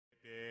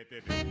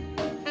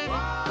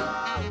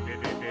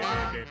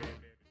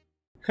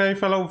Hey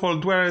fellow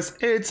Vault Dwellers,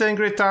 it's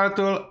Angry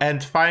Turtle,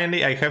 and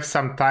finally I have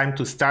some time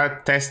to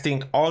start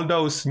testing all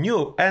those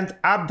new and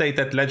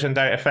updated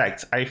legendary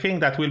effects. I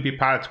think that will be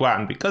part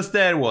 1, because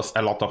there was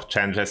a lot of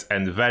changes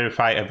and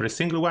verify every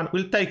single one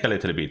will take a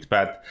little bit,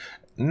 but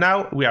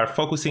now we are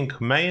focusing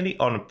mainly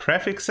on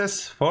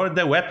prefixes for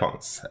the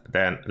weapons.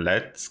 Then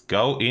let's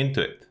go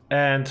into it.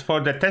 And for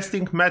the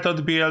testing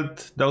method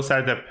build, those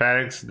are the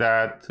perks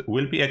that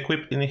will be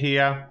equipped in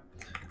here.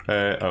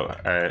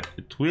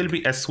 It will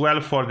be as well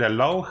for the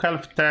low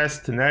health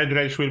test. Nerd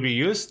Rage will be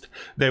used.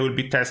 They will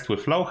be tested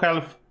with low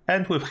health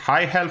and with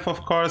high health,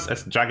 of course,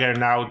 as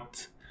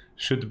Juggernaut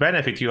should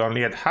benefit you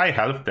only at high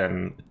health,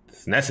 then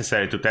it's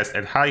necessary to test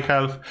at high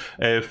health.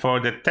 For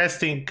the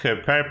testing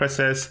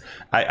purposes,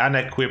 I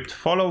unequipped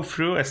follow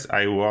through, as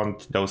I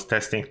want those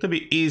testing to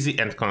be easy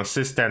and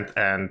consistent,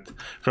 and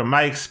from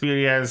my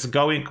experience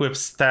going with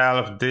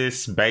stealth,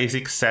 this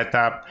basic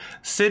setup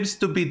seems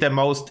to be the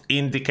most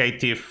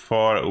indicative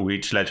for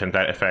which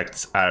legendary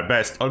effects are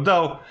best,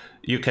 although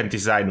you can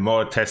design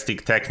more testing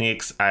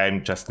techniques.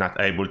 I'm just not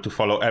able to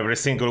follow every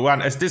single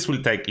one, as this will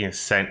take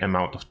insane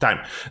amount of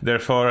time.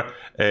 Therefore,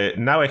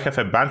 now I have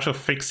a bunch of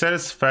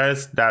fixers.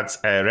 First, that's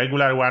a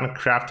regular one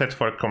crafted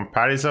for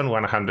comparison,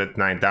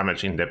 109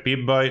 damage in the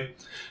Pip-Boy.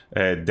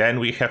 Then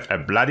we have a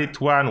blooded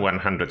one,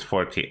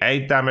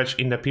 148 damage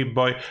in the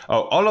Pip-Boy.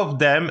 Oh, all of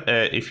them,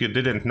 if you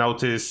didn't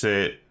notice,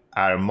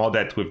 are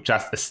modded with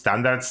just a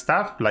standard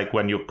stuff, like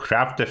when you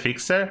craft the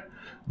fixer.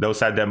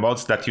 Those are the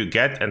mods that you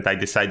get, and I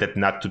decided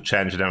not to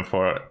change them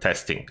for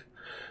testing.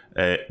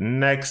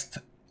 Next,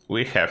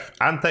 we have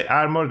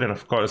anti-armor, then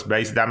of course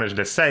base damage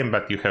the same,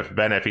 but you have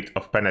benefit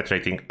of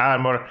penetrating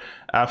armor.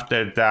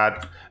 After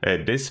that,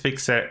 this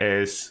fixer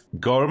is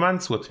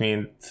Gourmand, which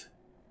means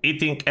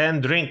eating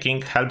and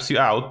drinking helps you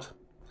out.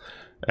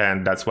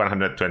 And that's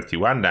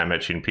 121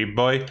 damage in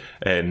Pip-Boy.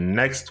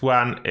 Next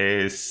one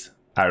is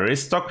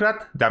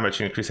Aristocrat,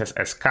 damage increases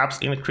as caps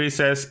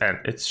increases, and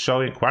it's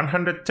showing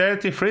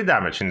 133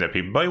 damage in the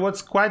Pip-Boy,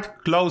 what's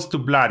quite close to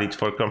Blooded.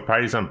 For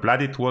comparison,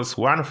 Blooded was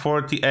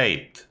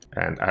 148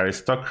 and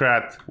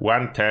Aristocrat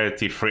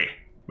 133.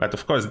 But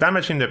of course,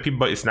 damage in the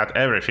Pip-Boy is not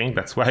everything,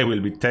 that's why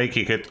we'll be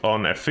taking it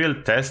on a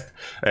field test.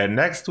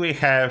 Next we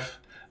have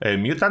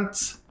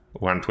Mutants,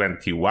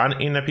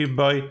 121 in a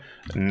Pip-Boy.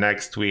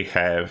 Next we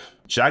have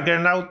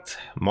Juggernaut,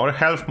 more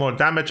health, more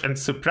damage, and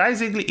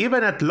surprisingly,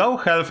 even at low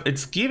health,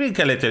 it's giving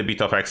a little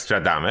bit of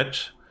extra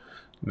damage.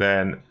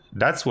 Then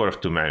that's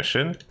worth to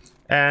mention.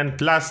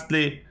 And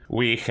lastly,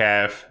 we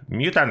have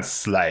Mutant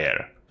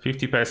Slayer,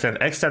 50%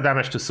 extra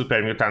damage to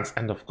super mutants,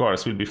 and of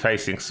course we'll be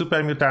facing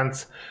super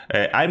mutants.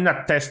 I'm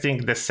not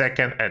testing the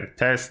second and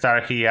third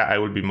star here. I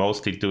will be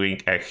mostly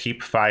doing a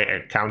hip fire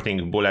and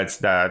counting bullets.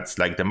 That's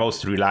like the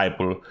most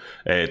reliable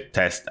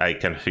test I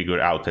can figure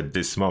out at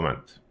this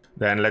moment.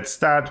 Then let's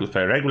start with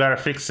a regular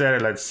fixer.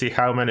 Let's see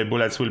how many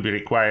bullets will be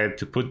required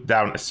to put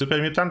down a super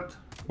mutant.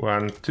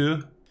 1,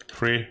 2,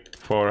 3,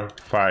 4,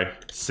 5,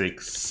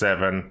 6,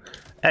 7,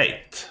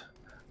 8.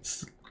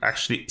 It's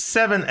actually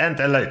 7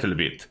 and a little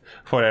bit.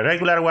 For a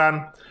regular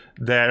one,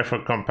 there for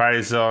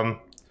comparison,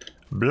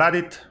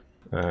 Blooded.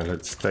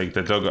 Let's take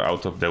the doggo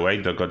out of the way.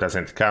 Doggo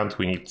doesn't count.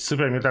 We need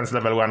super mutants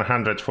level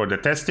 100 for the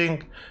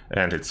testing.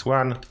 And it's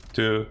 1,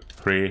 2,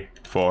 3,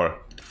 4,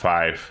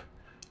 5,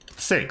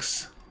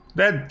 6.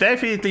 Then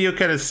definitely you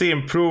can see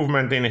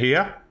improvement in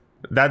here.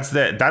 That's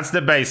the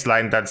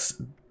baseline.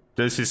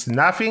 This is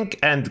nothing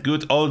and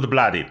good old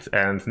Blooded.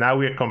 And now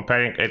we're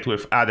comparing it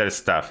with other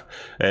stuff.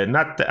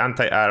 Not the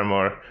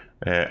anti-armor.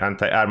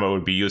 Anti-armor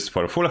will be used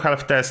for full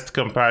health test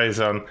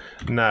comparison.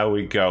 Now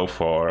we go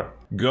for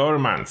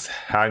Gourmand's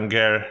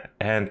hunger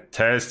and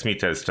thirst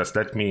meters. Just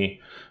let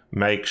me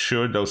make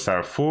sure those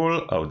are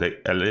full. Oh, they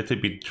a little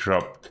bit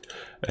dropped.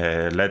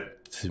 Let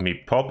me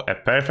pop a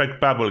perfect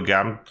bubble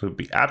gum to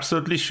be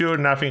absolutely sure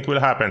nothing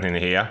will happen in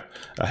here.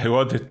 I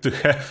wanted to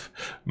have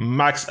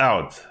max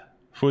out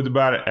food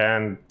bar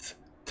and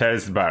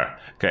thirst bar.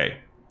 Okay,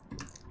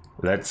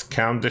 let's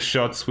count the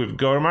shots with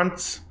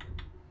Gourmands.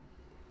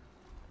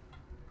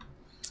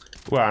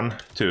 1,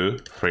 2,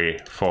 3,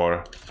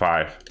 4,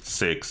 5,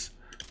 6,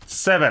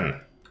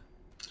 7.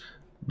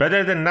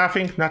 Better than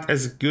nothing, not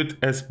as good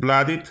as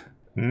Blooded.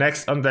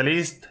 Next on the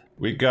list,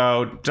 we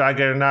go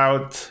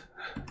Juggernaut.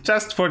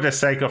 Just for the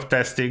sake of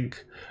testing,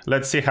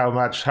 let's see how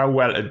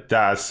well it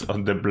does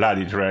on the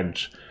Blooded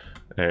range.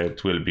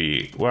 It will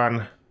be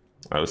 1,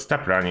 oh,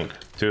 stop running,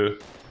 2,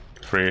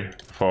 3,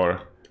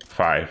 4,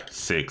 5,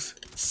 6,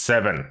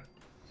 7.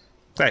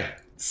 Okay,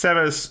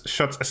 7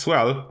 shots as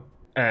well.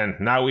 And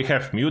now we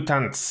have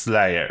Mutant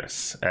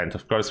Slayers. And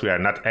of course we are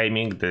not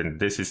aiming, then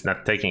this is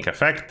not taking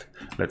effect.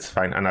 Let's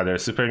find another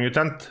super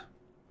mutant.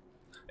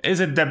 Is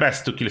it the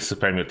best to kill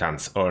super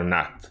mutants or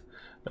not?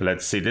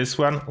 Let's see this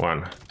one.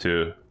 1,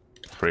 2,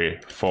 3,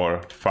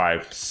 4,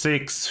 5,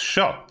 6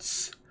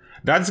 shots.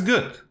 That's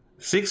good.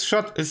 6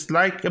 shots is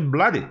like a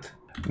Blooded.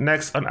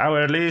 Next on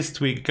our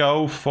list we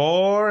go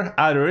for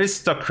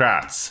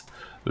Aristocrats.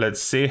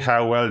 Let's see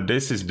how well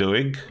this is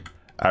doing.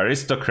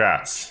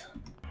 Aristocrats.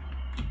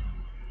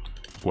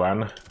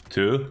 1,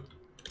 2,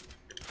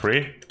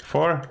 3,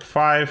 4,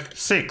 5,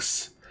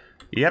 6.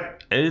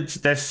 Yep, it's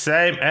the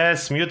same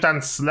as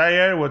Mutant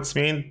Slayer, which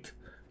means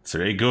it's a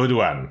really good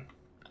one.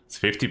 It's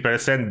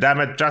 50%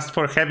 damage just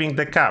for having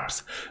the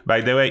caps.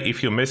 By the way,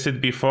 if you missed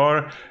it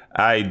before,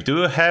 I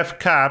do have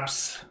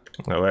caps.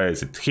 Where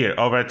is it? Here,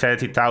 over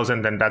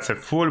 30,000, and that's a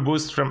full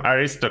boost from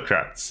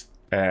Aristocrats.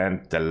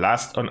 And the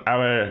last on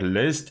our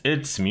list,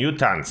 it's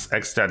Mutants.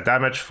 Extra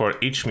damage for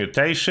each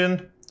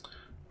mutation.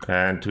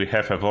 And we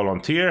have a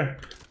volunteer.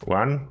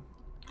 1,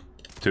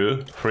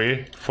 2,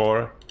 3,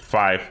 4,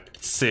 5,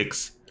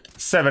 6,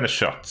 7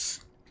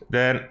 shots.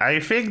 Then I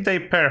think they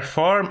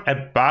perform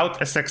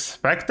about as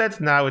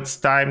expected. Now it's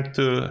time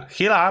to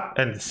heal up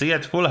and see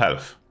at full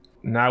health.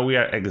 Now we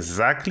are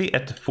exactly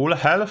at full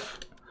health.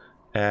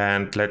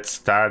 And let's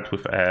start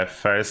with a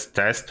first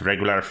test,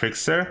 regular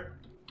fixer.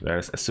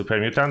 There's a super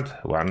mutant.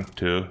 1,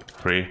 2,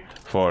 3,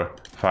 4,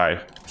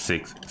 5,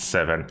 6,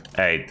 7,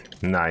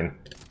 8, 9,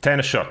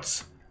 10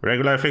 shots.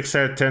 Regular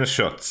fixer, 10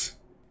 shots.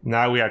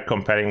 Now we are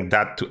comparing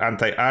that to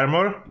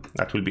anti-armor.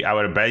 That will be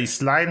our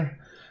baseline.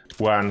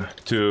 1,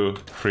 2,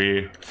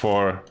 3,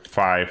 4,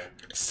 5,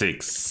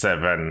 6,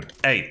 7,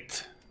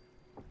 8.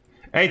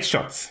 8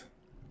 shots.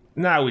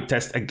 Now we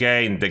test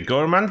again the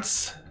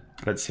Gourmands.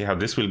 Let's see how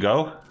this will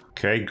go.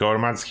 Okay,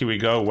 Gourmands, here we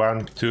go.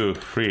 1, 2,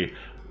 3,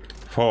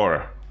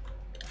 4,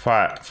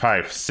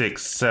 5,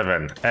 6,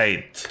 7,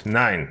 8,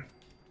 9.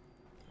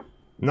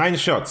 9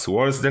 shots,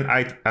 worse than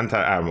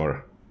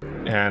anti-armor.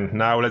 And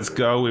now let's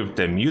go with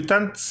the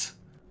mutants.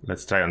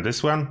 Let's try on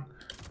this one.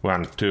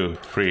 1, 2,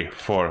 3,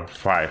 4,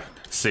 5,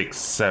 6,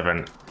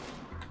 7,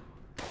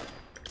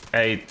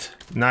 8,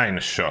 9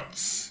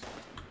 shots.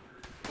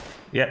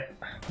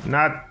 Yep,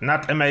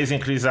 not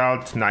amazing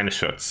result, 9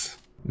 shots.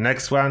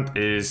 Next one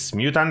is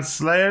Mutant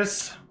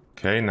Slayers.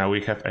 Okay, now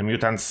we have a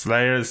Mutant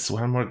Slayers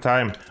one more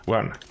time.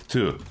 1,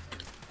 2,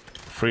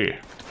 3,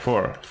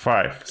 4,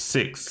 5,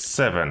 6,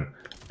 7,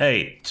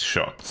 8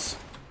 shots.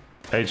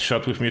 8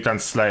 shots with Mutant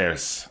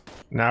Slayers.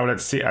 Now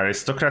let's see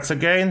Aristocrats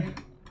again.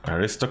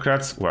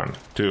 Aristocrats, 1,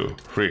 2,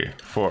 3,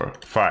 4,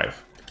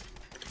 5,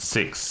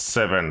 6,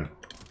 7,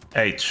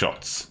 8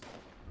 shots.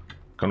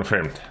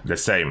 Confirmed, the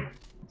same.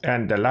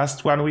 And the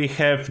last one we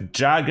have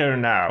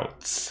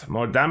Juggernauts.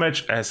 More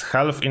damage as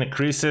health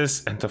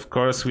increases, and of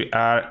course we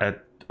are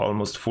at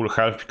almost full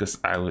health because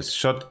I was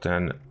shot.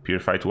 Then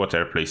purified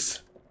water,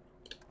 please.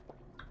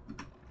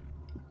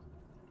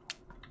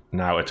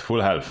 Now at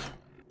full health.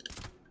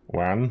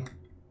 1.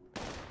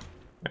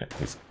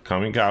 It's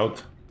coming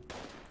out.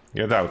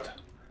 Get out.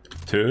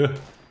 2,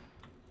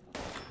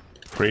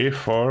 3,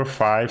 4,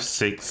 5,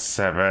 6,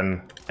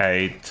 7,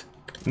 8,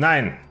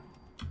 9.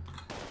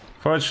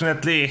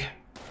 Fortunately,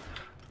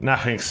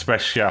 nothing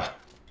special.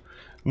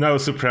 No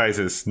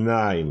surprises.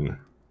 9.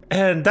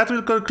 And that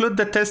will conclude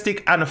the testing.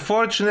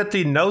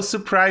 Unfortunately, no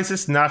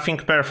surprises. Nothing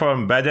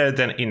performed better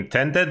than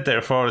intended.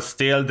 Therefore,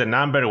 still the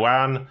number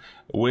 1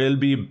 will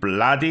be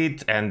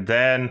Bloodied, and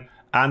then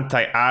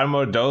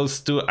anti-armor. Those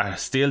two are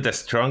still the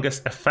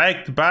strongest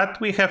effect, but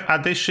we have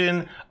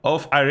addition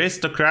of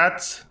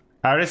Aristocrats.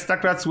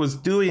 Aristocrats was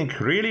doing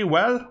really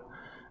well.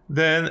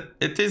 Then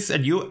it is a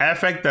new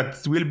effect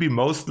that will be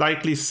most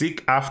likely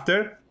sick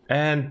after.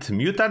 And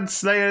Mutant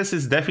Slayers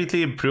is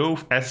definitely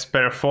improved as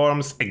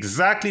performs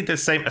exactly the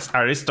same as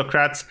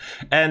Aristocrats.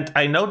 And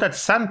I know that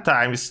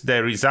sometimes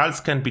the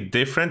results can be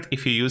different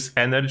if you use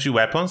energy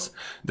weapons.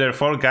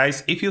 Therefore,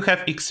 guys, if you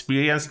have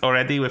experience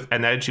already with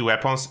energy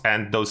weapons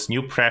and those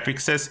new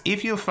prefixes,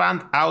 if you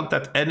found out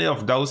that any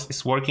of those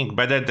is working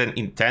better than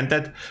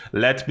intended,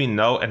 let me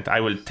know and I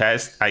will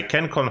test. I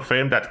can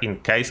confirm that in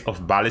case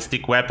of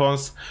ballistic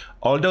weapons,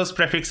 all those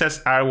prefixes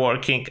are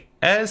working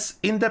as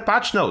in the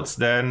patch notes.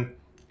 Then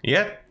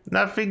yeah,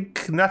 nothing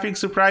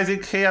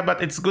surprising here,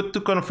 but it's good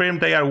to confirm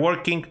they are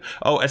working.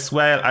 Oh, as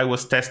well, I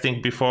was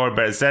testing before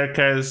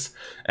Berserkers,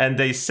 and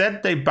they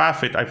said they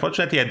buff it.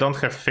 Unfortunately, I don't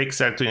have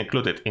Fixer to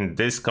include it in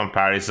this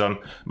comparison,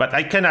 but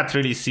I cannot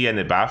really see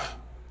any buff.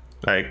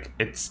 Like,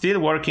 it's still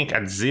working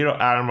at 0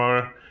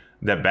 armor,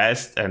 the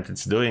best, and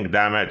it's doing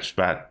damage,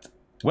 but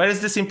where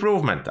is this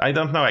improvement? I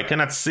don't know, I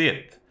cannot see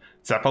it.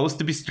 It's supposed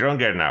to be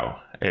stronger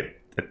now. It,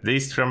 at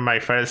least from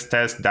my first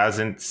test,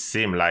 doesn't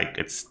seem like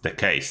it's the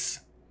case.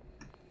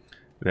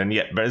 Then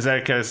yeah,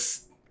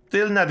 Berserkers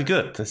still not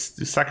good. To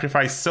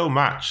sacrifice so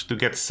much to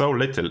get so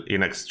little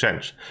in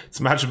exchange.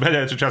 It's much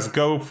better to just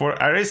go for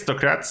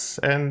Aristocrats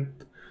and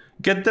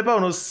get the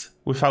bonus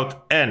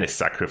without any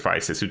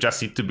sacrifices. You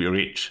just need to be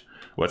rich.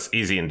 What's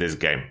easy in this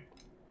game.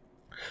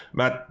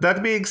 But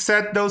that being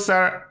said, those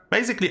are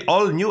basically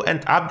all new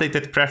and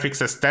updated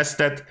prefixes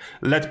tested.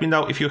 Let me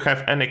know if you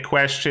have any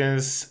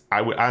questions.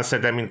 I will answer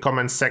them in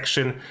comment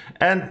section.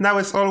 And now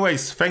as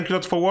always, thank you a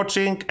lot for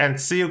watching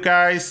and see you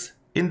guys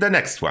in the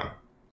next one.